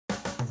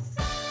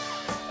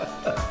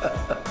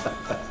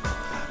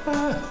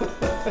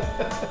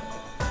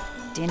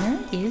Dinner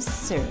is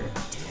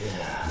served.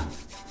 Yeah.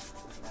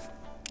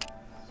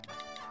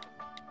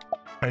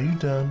 Are you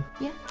done?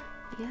 Yeah.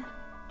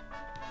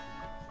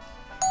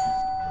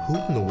 Who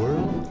in the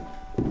world?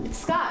 It's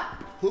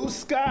Scott. Who's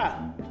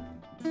Scott?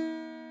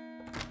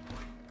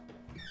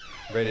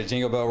 Ready to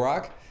Jingle Bell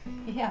Rock?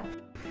 Yeah.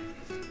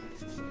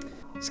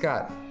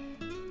 Scott.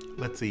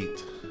 Let's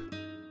eat.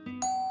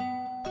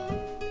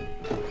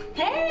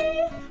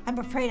 Hey! I'm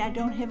afraid I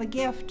don't have a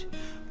gift,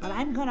 but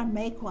I'm gonna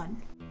make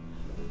one.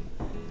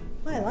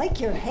 Well, I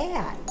like your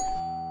hat.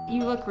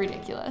 You look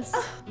ridiculous.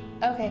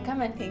 Okay,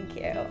 come in. Thank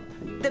you.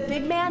 The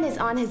big man is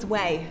on his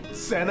way.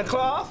 Santa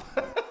Claus?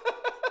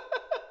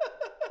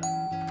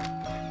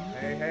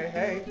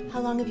 Hey. How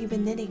long have you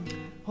been knitting?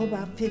 Oh,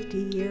 about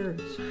 50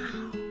 years.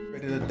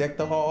 Ready to deck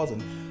the halls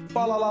and fa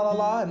la la la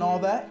la and all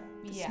that?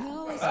 Yeah.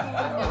 Who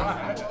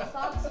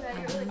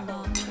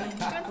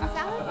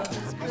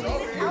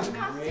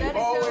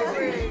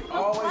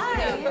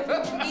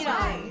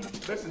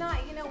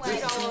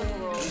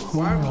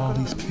are all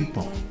these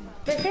people?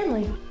 They're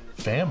family.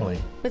 Family?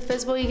 With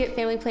Visible, you get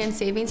family plan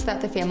savings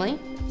throughout the family.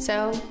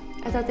 So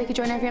I thought they could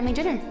join our family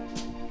dinner.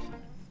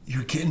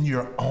 You're getting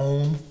your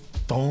own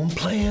phone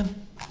plan?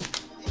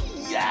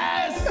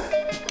 Yes!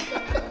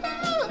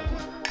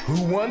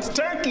 Who wants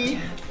turkey?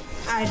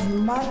 I'd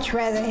much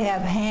rather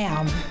have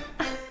ham.